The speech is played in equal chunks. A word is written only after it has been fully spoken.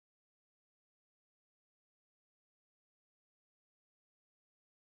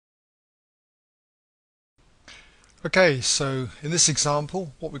Okay, so in this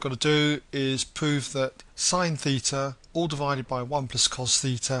example what we've got to do is prove that sine theta all divided by 1 plus cos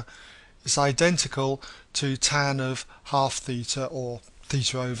theta is identical to tan of half theta or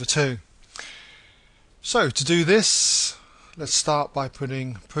theta over 2. So to do this, let's start by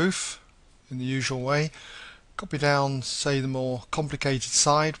putting proof in the usual way. Copy down, say, the more complicated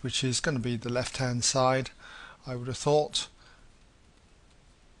side, which is going to be the left hand side, I would have thought.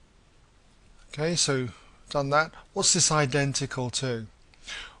 Okay, so done that. What's this identical to?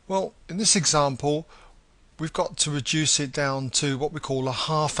 Well, in this example we've got to reduce it down to what we call a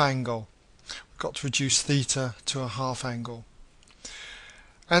half angle. We've got to reduce theta to a half angle,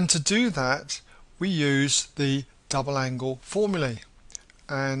 and to do that we use the double angle formulae.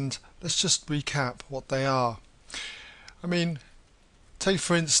 And let's just recap what they are. Take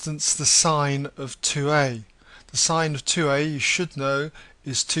for instance the sine of 2a. The sine of 2a, you should know,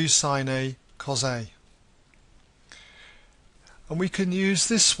 is 2 sine a cos a. And we can use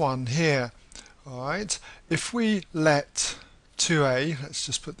this one here. Alright, if we let 2a, let's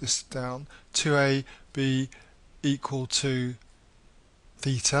just put this down, 2a be equal to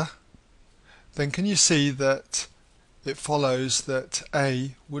theta, then can you see that it follows that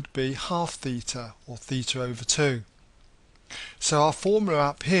a would be half theta, or theta over 2. So our formula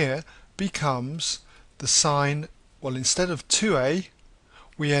up here becomes the sine, well, instead of 2a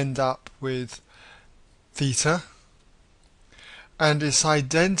we end up with theta, and it's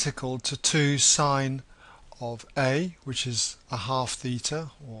identical to 2 sine of a, which is a half theta,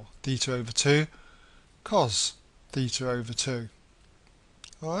 or theta over 2, cos theta over 2.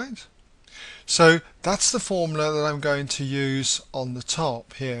 Alright, so that's the formula that I'm going to use on the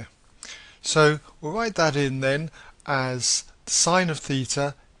top here. So we'll write that in then as the sine of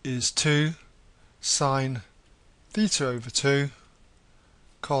theta is 2 sine theta over 2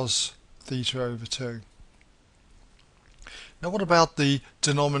 cos theta over 2. Now what about the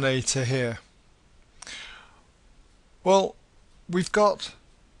denominator here? Well, we've got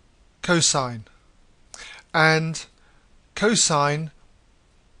cosine, and cosine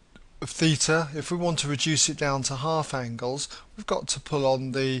of theta, if we want to reduce it down to half angles, we've got to pull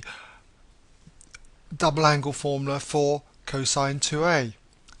on the double angle formula for cosine 2a.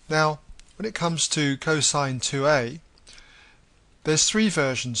 Now when it comes to cosine 2a, there's 3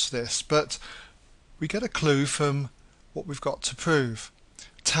 versions of this, but we get a clue from what we've got to prove.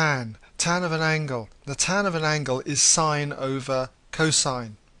 Tan of an angle. The tan of an angle is sine over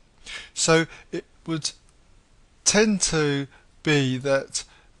cosine. So it would tend to be that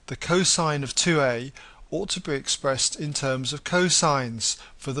the cosine of 2a ought to be expressed in terms of cosines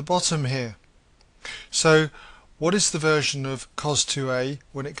for the bottom here. So what is the version of cos 2a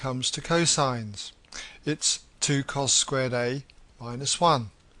when it comes to cosines? It's 2 cos squared a minus 1.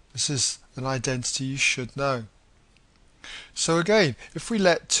 This is an identity you should know. So again, if we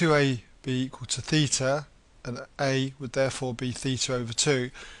let 2a be equal to theta, and a would therefore be theta over 2,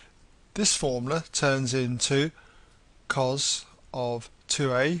 this formula turns into cos of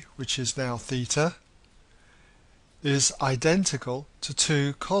 2a, which is now theta, is identical to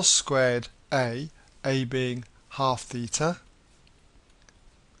 2 cos squared a being half theta,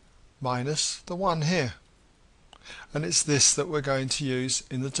 minus the 1 here. And it's this that we're going to use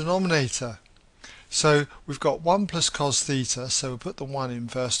in the denominator. So we've got 1 plus cos theta, so we'll put the 1 in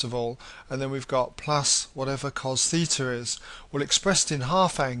first of all, and then we've got plus whatever cos theta is. Well, expressed in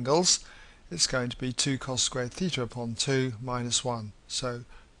half angles, it's going to be 2 cos squared theta upon 2 minus 1. So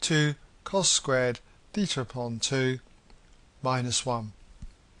 2 cos squared theta upon 2 minus 1.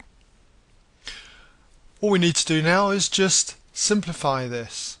 All we need to do now is just simplify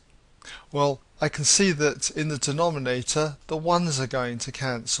this. Well, I can see that in the denominator the 1's are going to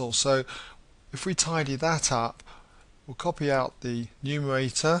cancel, so if we tidy that up, we'll copy out the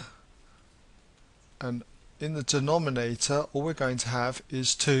numerator, and in the denominator all we're going to have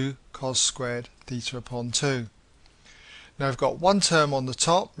is 2 cos squared theta upon 2. Now I've got one term on the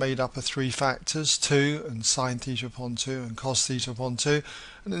top made up of 3 factors, 2 and sine theta upon 2 and cos theta upon 2,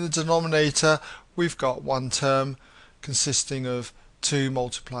 and in the denominator we've got one term consisting of 2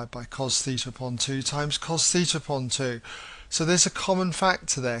 multiplied by cos theta upon 2 times cos theta upon 2. So there's a common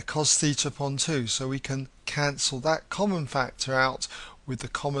factor there, cos theta upon 2, so we can cancel that common factor out with the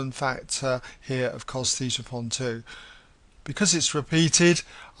common factor here of cos theta upon 2. Because it's repeated,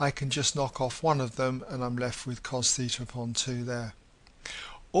 I can just knock off one of them and I'm left with cos theta upon 2 there.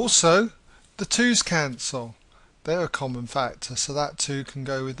 Also, the 2's cancel. They're a common factor, so that 2 can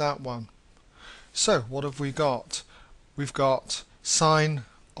go with that one. So what have we got? We've got sine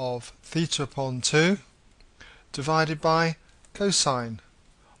of theta upon 2 divided by cosine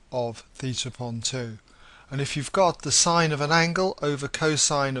of theta upon 2. And if you've got the sine of an angle over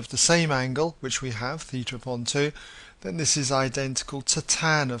cosine of the same angle, which we have, theta upon 2, then this is identical to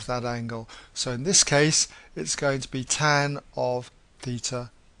tan of that angle. So in this case, it's going to be tan of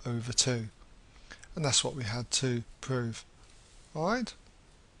theta over 2. And that's what we had to prove. Alright?